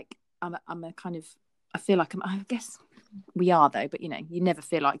it's like I'm a kind of, I feel like I guess we are though, but you never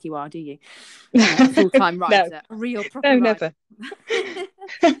feel like you are, do you? Full-time writer, no. real proper writer.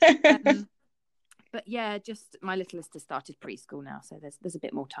 Never. But just my littlest has started preschool now, so there's a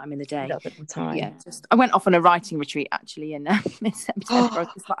bit more time in the day. A little bit more time. I went off on a writing retreat actually in September.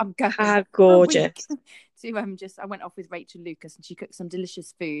 I'm going. How gorgeous! I went off with Rachel Lucas, and she cooked some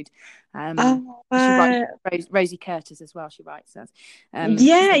delicious food. Wow. She writes Rosie Curtis as well. She writes us.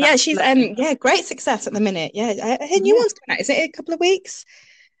 She's great success at the minute. Yeah, her new one's coming out. Is it a couple of weeks?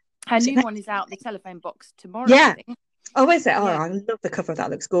 Her new one is out. The Telephone Box tomorrow. Yeah. I think. Oh, is it? Oh, I love the cover of that.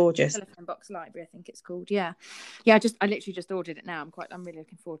 Looks gorgeous. Telephone Box Library, I think it's called. Yeah. I literally just ordered it now. I'm really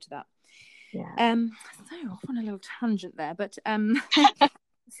looking forward to that. Yeah. So off on a little tangent there, but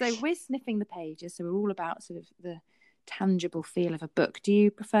so we're sniffing the pages. So we're all about sort of the tangible feel of a book. Do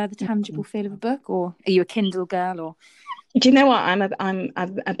you prefer the tangible feel of a book, or are you a Kindle girl? Or do you know what? I'm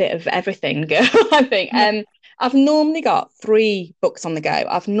a bit of everything girl. I think. I've normally got 3 books on the go.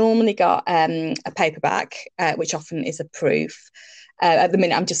 I've normally got a paperback, which often is a proof. At the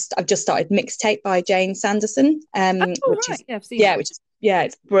minute, I've just started Mixtape by Jane Sanderson, it's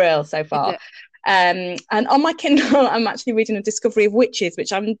brilliant so far. And on my Kindle, I'm actually reading A Discovery of Witches,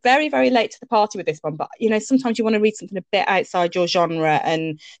 which I'm very, very late to the party with this one. But sometimes you want to read something a bit outside your genre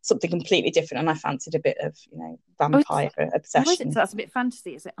and something completely different. And I fancied a bit of vampire obsession. So that's a bit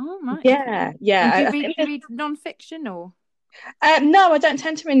fantasy, is it? Oh, right. Yeah. And do you read non-fiction or? No, I don't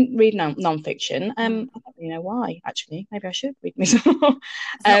tend to read non-fiction. I don't really know why. Actually, maybe I should read me some more.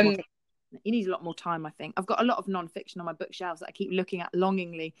 You need a lot more time, I think. I've got a lot of non-fiction on my bookshelves that I keep looking at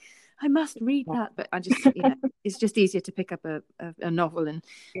longingly. I must read that, but I just, it's just easier to pick up a novel, and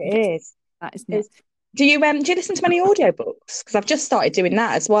it is. That isn't it? Do you listen to many audiobooks? Because I've just started doing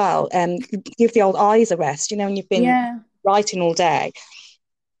that as well. Give the old eyes a rest. When you've been writing all day.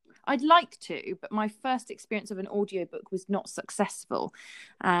 I'd like to, but my first experience of an audiobook was not successful.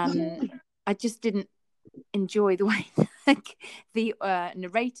 I just didn't enjoy the way the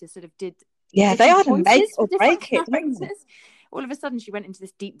narrator sort of did. Yeah, they are to make or break it. all of a sudden she went into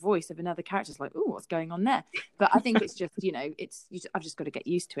this deep voice of another character. It's like, oh, what's going on there? But I think it's just, I've just got to get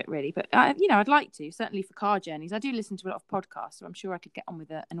used to it, really. But I'd like to, certainly for car journeys. I do listen to a lot of podcasts, so I'm sure I could get on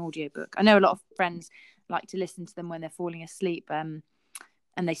with an audiobook. I know a lot of friends like to listen to them when they're falling asleep,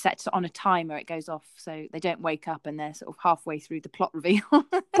 and they set on a timer, it goes off so they don't wake up and they're sort of halfway through the plot reveal.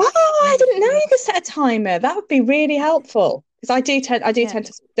 Oh, I didn't know you could set a timer. That would be really helpful, because I do tend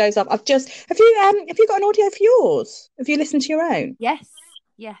to doze off. Have you got an audio for yours? Have you listened to your own? Yes.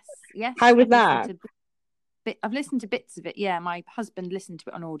 How was that? I've listened to bits of it. Yeah, my husband listened to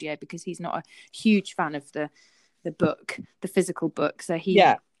it on audio because he's not a huge fan of the book, the physical book. So he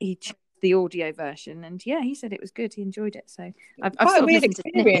chose the audio version, and he said it was good. He enjoyed it. So I've sort of listened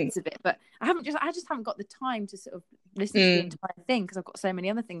to bits of it, but I just haven't got the time to sort of listen to the entire thing, because I've got so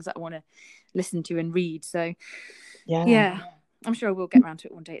many other things that I want to listen to and read. So yeah, I'm sure I will get around to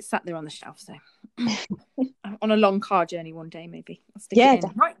it one day. It's sat there on the shelf, so on a long car journey one day, maybe I'll stick it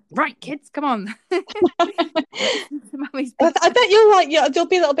in. Right, kids, come on. I bet you'll like. There'll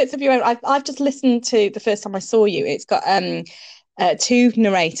be little bits of your own. I've just listened to The First Time I Saw You. It's got two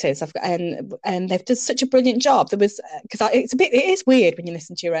narrators. And they've done such a brilliant job. There was because it is weird when you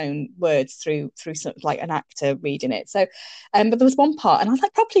listen to your own words through sort of like an actor reading it. So, but there was one part, and I was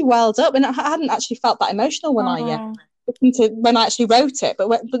like properly welled up, and I hadn't actually felt that emotional when when I actually wrote it. But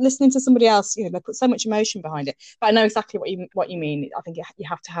listening to somebody else, they put so much emotion behind it. But I know exactly what you mean. I think you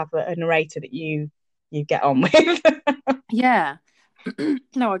have to have a narrator that you get on with. Yeah.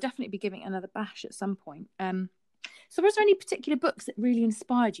 No, I'll definitely be giving it another bash at some point. So was there any particular books that really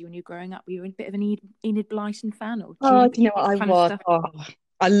inspired you when you were growing up? Were you a bit of an Enid Blyton fan? Or do you know what I was?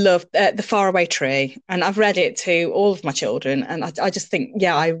 I loved The Faraway Tree, and I've read it to all of my children, and I just think,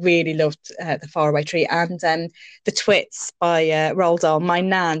 I really loved The Faraway Tree, and The Twits by Roald Dahl. My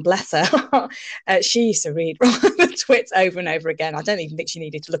nan, bless her, she used to read The Twits over and over again. I don't even think she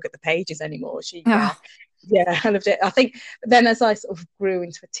needed to look at the pages anymore. I loved it. I think then as I sort of grew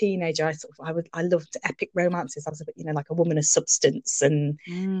into a teenager, I loved epic romances. I was a bit, like a woman of substance, and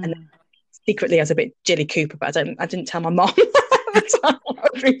secretly I was a bit Jilly Cooper, but I didn't tell my mom at the time I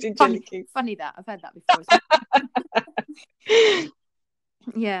was reading Jilly Cooper. Funny that I've heard that before as well.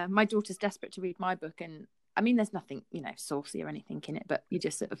 Yeah, my daughter's desperate to read my book, and I mean, there's nothing, saucy or anything in it, but you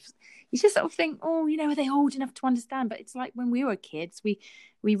just sort of think, oh, are they old enough to understand? But it's like when we were kids, we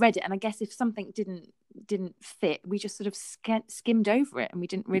read it, and I guess if something didn't fit, we just sort of skimmed over it, and we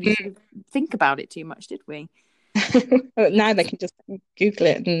didn't really sort of think about it too much, did we? Now they can just Google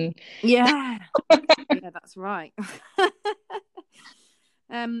it and yeah, that's right.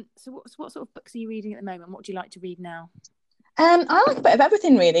 So what sort of books are you reading at the moment? What do you like to read now? I like a bit of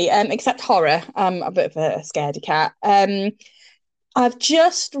everything, really, except horror. I'm a bit of a scaredy cat. I've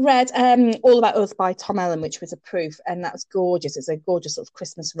just read All About Us by Tom Allen, which was a proof, and that was gorgeous. It's a gorgeous sort of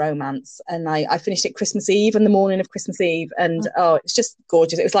Christmas romance, and I finished it Christmas Eve, on the morning of Christmas Eve, and it's just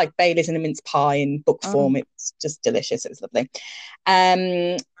gorgeous. It was like Baileys in a mince pie in book form. It was just delicious. It was lovely.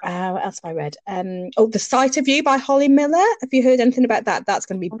 What else have I read? The Sight of You by Holly Miller. Have you heard anything about that? That's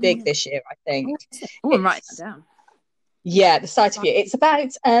going to be big this year, I think. I'm writing that down. Yeah, The Sight of You. It's about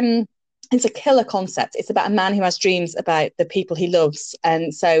it's a killer concept. It's about a man who has dreams about the people he loves,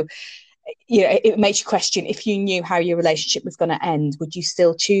 and so it makes you question, if you knew how your relationship was going to end, would you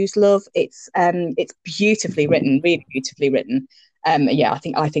still choose love? It's beautifully written, really beautifully written. I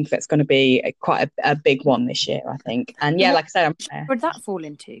think that's going to be quite a big one this year, I think. And like I said, where would that fall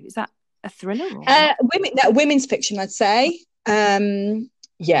into? Is that a thriller? Women's fiction, I'd say.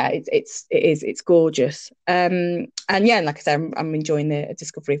 It's gorgeous. And like I said, I'm enjoying the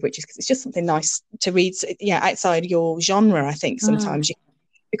discovery of witches, because it's just something nice to read. Outside your genre, I think sometimes you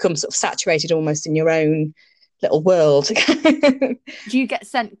become sort of saturated almost in your own little world. Do you get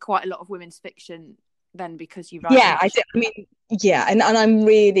sent quite a lot of women's fiction then, because you write? I do. I mean, and I'm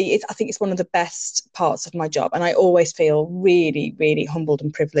really, I think it's one of the best parts of my job, and I always feel really, really humbled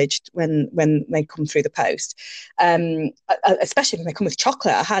and privileged when they come through the post, especially when they come with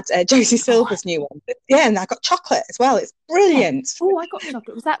chocolate. I had Josie Silver's new one, and I got chocolate as well. It's brilliant. I got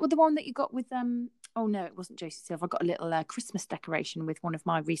chocolate. Was that the one that you got with oh no, it wasn't Josie Silver. I got a little Christmas decoration with one of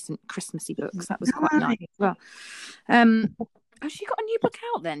my recent Christmassy books. That was quite nice as well. Has she got a new book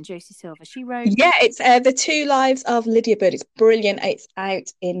out then, Josie Silver? She wrote... Yeah, it's The Two Lives of Lydia Bird. It's brilliant. It's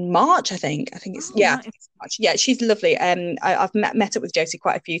out in March, I think. I think it's March. Yeah, she's lovely. I've met up with Josie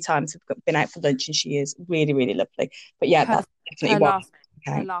quite a few times. We've been out for lunch, and she is really, really lovely. But that's definitely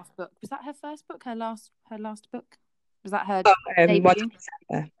her last book. Was that her first book? Her last book? Was that her debut?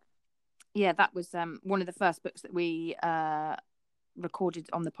 Yeah, that was one of the first books that we recorded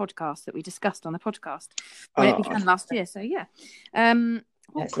on the podcast, that we discussed on the podcast when it began last year. So yeah.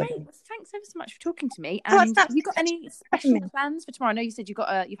 Well, great. Well, thanks ever so much for talking to me. And have you got any special plans for tomorrow? I know you said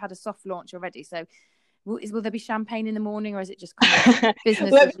you've had a soft launch already. So will there be champagne in the morning, or is it just kind of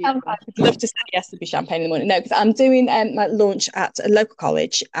business as usual? I'd love to say yes, there'll be champagne in the morning. No, because I'm doing my launch at a local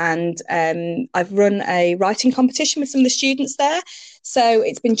college, and I've run a writing competition with some of the students there. So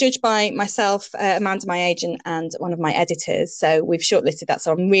it's been judged by myself, Amanda, my agent, and one of my editors. So we've shortlisted that.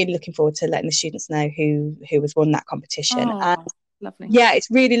 So I'm really looking forward to letting the students know who has won that competition. And lovely. Yeah, it's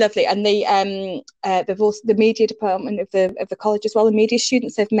really lovely. And they've also, the media department of the college as well, the media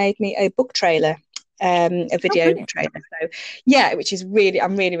students, have made me a book trailer, a video trailer. So yeah, which is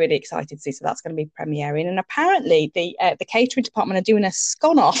I'm really, really excited to see. So that's going to be premiering. And apparently the catering department are doing a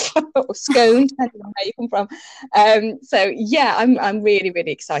scone off or scone, depending on where you come from. So yeah, I'm really,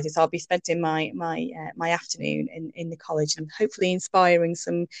 really excited. So I'll be spending my afternoon in the college and hopefully inspiring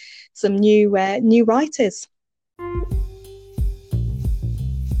some new writers.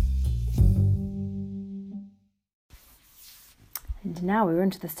 And now we're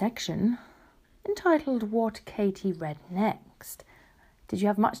into the section entitled What Katie Read Next. Did you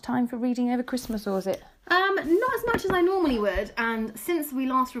have much time for reading over Christmas, or was it? Not as much as I normally would, and since we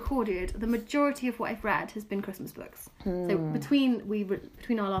last recorded, the majority of what I've read has been Christmas books. So between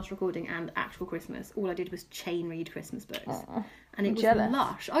our last recording and actual Christmas, all I did was chain read Christmas books. And it was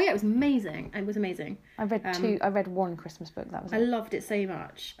lush. Oh yeah, it was amazing. It was amazing. I read one Christmas book, that was it. I loved it so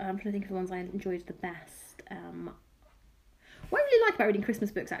much. I'm trying to think of the ones I enjoyed the best. What I really like about reading Christmas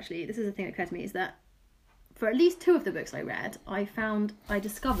books, actually, this is the thing that occurred to me, is that for at least two of the books I read, I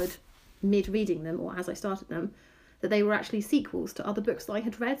discovered mid-reading them, or as I started them, that they were actually sequels to other books that I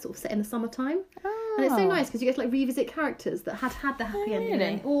had read, sort of set in the summertime. And it's so nice because you get to revisit characters that had the happy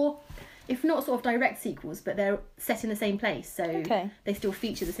ending, or if not sort of direct sequels, but they're set in the same place, so they still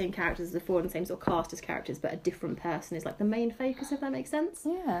feature the same characters as before and the same sort of cast as characters, but a different person is the main focus, if that makes sense.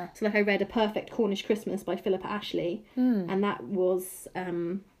 Yeah. So I read A Perfect Cornish Christmas by Philippa Ashley, and that was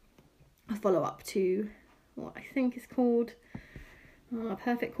a follow-up to what I think is called A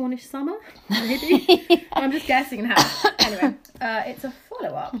Perfect Cornish Summer, maybe. I'm just guessing now. Anyway, it's a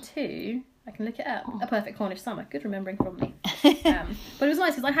follow-up to, I can look it up, A Perfect Cornish Summer. Good remembering from me. But it was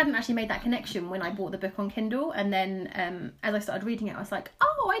nice because I hadn't actually made that connection when I bought the book on Kindle, and then as I started reading it, I was like,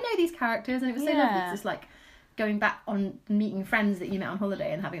 oh, I know these characters, and it was so lovely. It's just going back on meeting friends that you met on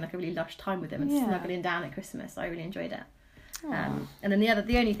holiday and having a really lush time with them and snuggling down at Christmas. I really enjoyed it. And then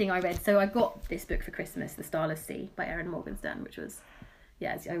the only thing I read, so I got this book for Christmas, The Starless Sea by Erin Morgenstern, which was,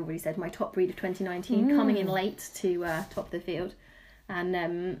 as I already said, my top read of 2019, coming in late to top of the field.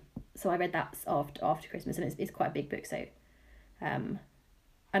 And so I read that after Christmas, and it's quite a big book. So, and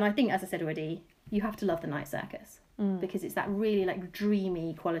I think, as I said already, you have to love The Night Circus because it's that really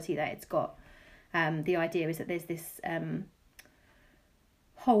dreamy quality that it's got. The idea is that there's this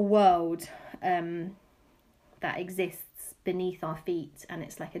whole world that exists beneath our feet, and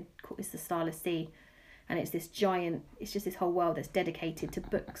it's the Starless Sea, and it's this giant, it's just this whole world that's dedicated to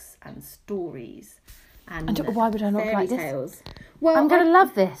books and stories and why would I not fairy like tales. This? Well, I'm gonna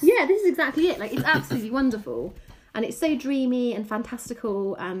love this. Yeah, this is exactly it. It's absolutely wonderful, and it's so dreamy and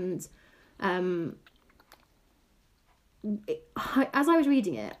fantastical. And as I was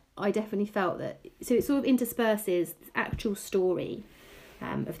reading it, I definitely felt that. So it sort of intersperses the actual story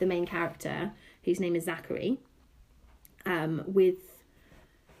of the main character, whose name is Zachary, with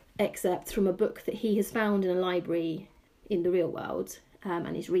excerpts from a book that he has found in a library in the real world,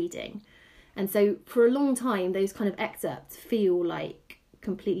 and is reading. And so for a long time, those kind of excerpts feel like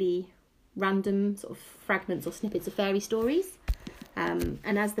completely random sort of fragments or snippets of fairy stories. And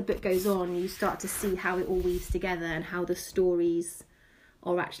as the book goes on, you start to see how it all weaves together and how the stories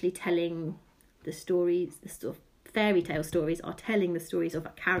are actually telling the stories, the sort of fairy tale stories are telling the stories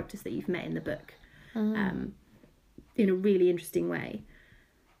of characters that you've met in the book, in a really interesting way.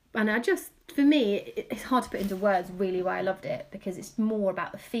 And for me, it's hard to put into words really why I loved it, because it's more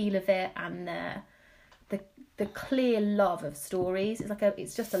about the feel of it and the clear love of stories.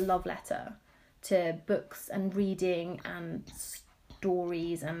 It's just a love letter to books and reading and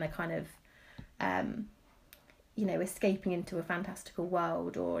stories and the kind of escaping into a fantastical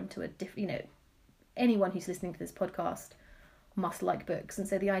world or into a different, anyone who's listening to this podcast must like books. And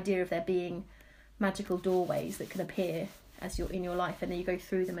so the idea of there being magical doorways that can appear as you're in your life, and then you go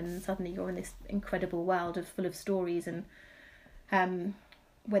through them and suddenly you're in this incredible world full of stories, and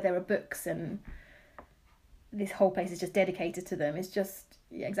where there are books and this whole place is just dedicated to them. It's just,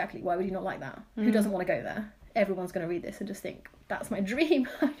 exactly, why would you not like that? Who doesn't want to go there? Everyone's going to read this and just think, that's my dream.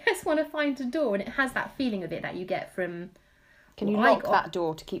 I just want to find a door. And it has that feeling of it that you get from Can you lock that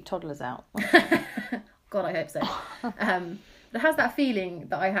door to keep toddlers out? God, I hope so. It has that feeling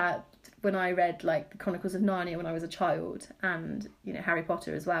that I had when I read like the Chronicles of Narnia when I was a child, and Harry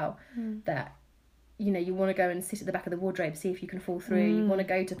Potter as well. That you want to go and sit at the back of the wardrobe, see if you can fall through. You want to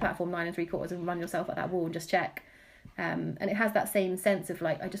go to platform 9 3/4 and run yourself at that wall and just check. And it has that same sense of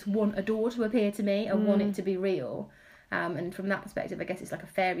like, I just want a door to appear to me. I want it to be real. And from that perspective, I guess it's like a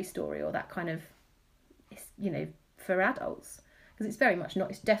fairy story, or that kind of, for adults, because it's very much not.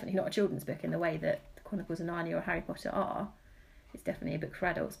 It's definitely not a children's book in the way that the Chronicles of Narnia or Harry Potter are. It's definitely a book for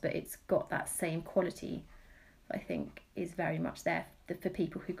adults, but it's got that same quality that I think is very much there for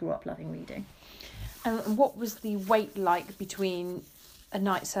people who grew up loving reading. And what was the wait like between A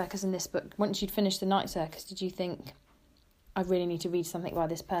Night Circus and this book? Once you'd finished The Night Circus, did you think, I really need to read something by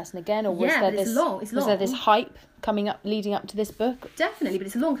this person again? Or was there this hype coming up, leading up to this book? Definitely, but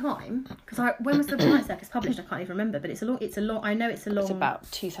it's a long time. Because when was The Night Circus published? I can't even remember, but it's a long. I know it's a long. It's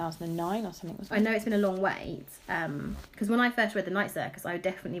about 2009 or something. I know it's been a long wait. Because when I first read The Night Circus, I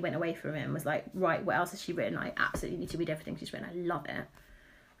definitely went away from it and was like, right, what else has she written? I absolutely need to read everything she's written. I love it.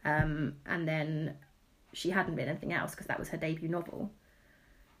 And then she hadn't written anything else because that was her debut novel.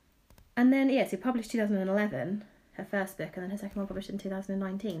 And then, so published 2011, her first book, and then her second one published in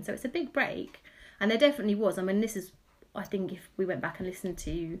 2019. So it's a big break. And there definitely was. I mean, this is, I think if we went back and listened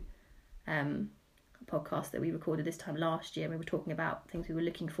to a podcast that we recorded this time last year, we were talking about things we were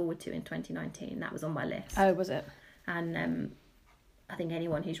looking forward to in 2019. That was on my list. Oh, was it? And I think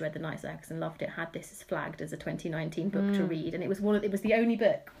anyone who's read The Night Circus and loved it had this as flagged as a 2019 book to read. And it was the only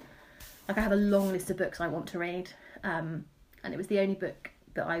book. Like, I have a long list of books I want to read. And it was the only book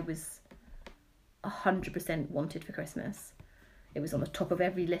that I was 100% wanted for Christmas. It was on the top of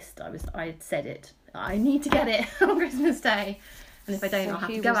every list. I had said it. I need to get it on Christmas Day. And if I don't, I'll have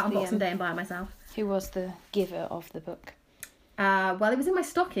to go out on Boxing Day and buy it myself. Who was the giver of the book? Well, it was in my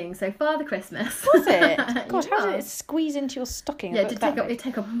stocking, so Father Christmas. Was it? God, how did it squeeze into your stocking? Yeah, it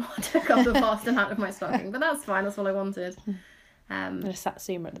took up a vast amount of my stocking, but that's fine. That's what I wanted. And a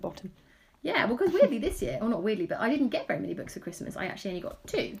Satsuma at the bottom. Yeah, well, because weirdly this year, or not weirdly, but I didn't get very many books for Christmas. I actually only got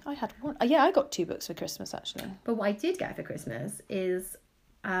 2. I had one. Yeah, I got 2 books for Christmas, actually. But what I did get for Christmas is,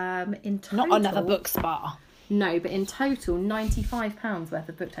 in total... Not another book spa. No, but in total, £95 worth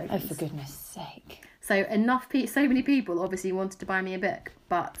of book tokens. Oh, for goodness sake. So so many people obviously wanted to buy me a book,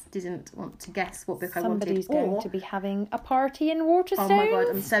 but didn't want to guess what book I wanted. Somebody's going to be having a party in Waterstones. Oh my God,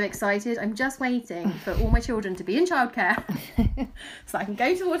 I'm so excited. I'm just waiting for all my children to be in childcare so I can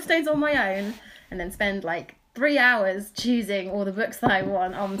go to Waterstones on my own and then spend like 3 hours choosing all the books that I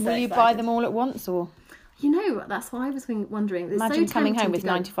want. Will you buy them all at once, or...? That's what I was wondering. It's Imagine so coming home with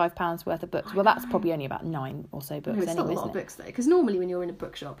 £95 worth of books. Well, that's probably only about 9 or so books. No, it's not a lot of books though, because normally when you're in a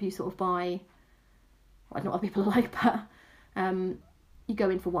bookshop, you sort of buy. Well, I don't know what other people are like, but you go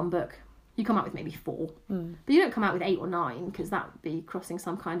in for 1 book. You come out with maybe 4, but you don't come out with 8 or 9 because that would be crossing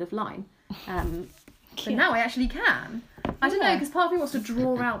some kind of line. But now I actually can. I don't know, because part of me wants to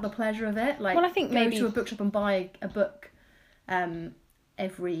draw out the pleasure of it. Like, well, I think go to a bookshop and buy a book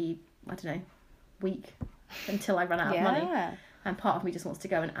every, I don't know, week until I run out of money. And part of me just wants to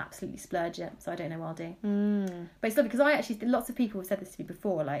go and absolutely splurge it, so I don't know what I'll do. But it's lovely because lots of people have said this to me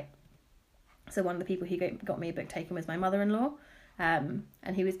before, like, so one of the people who got me a book taken was my mother-in-law, and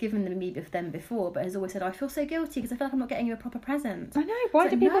he was given them before, but has always said, I feel so guilty because I feel like I'm not getting you a proper present. I know, why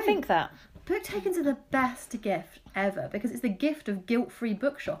do people think that? Book takens are the best gift ever because it's the gift of guilt-free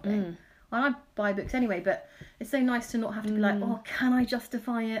book shopping. Well, I buy books anyway, but it's so nice to not have to be like, oh, can I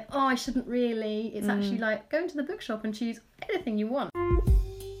justify it? Oh, I shouldn't really. It's actually like, go into the bookshop and choose anything you want.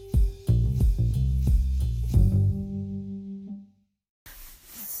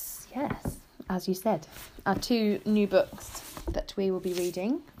 Yes, as you said, our 2 new books that we will be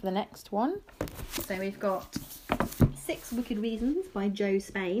reading for the next one. So we've got 6 Wicked Reasons by Jo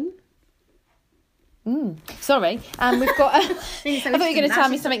Spain. Sorry, and we've got. I thought you were going to tell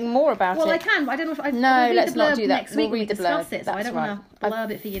me something more about it. Well, I can, but I don't know if I. No, let's not do that. We'll read the blurb. It, so I don't want to blurb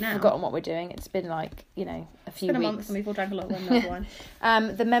it for you now. I've forgotten what we're doing. It's been like a few weeks. It's been a month, and we've all drank a lot of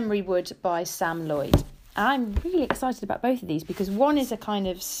wine. The Memory Wood by Sam Lloyd. I'm really excited about both of these because one is a kind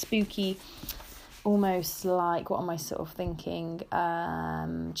of spooky, almost like, what am I sort of thinking?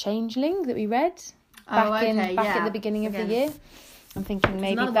 Changeling that we read back at the beginning of the year. I'm thinking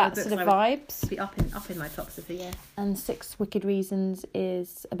maybe that sort of vibes. Be up in my tops of the year. And 6 Wicked Reasons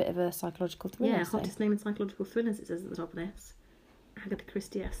is a bit of a psychological thriller. Yeah, hottest name in psychological thrillers, it says at the top of this. Agatha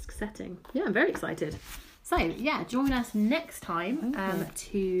Christie-esque setting. Yeah, I'm very excited. So, yeah, join us next time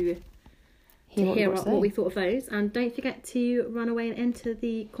to hear what we thought of those. And don't forget to run away and enter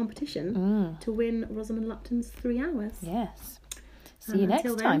the competition to win Rosamund Lupton's 3 hours. Yes. See you next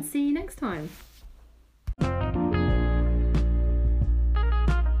Until time. then, see you next time.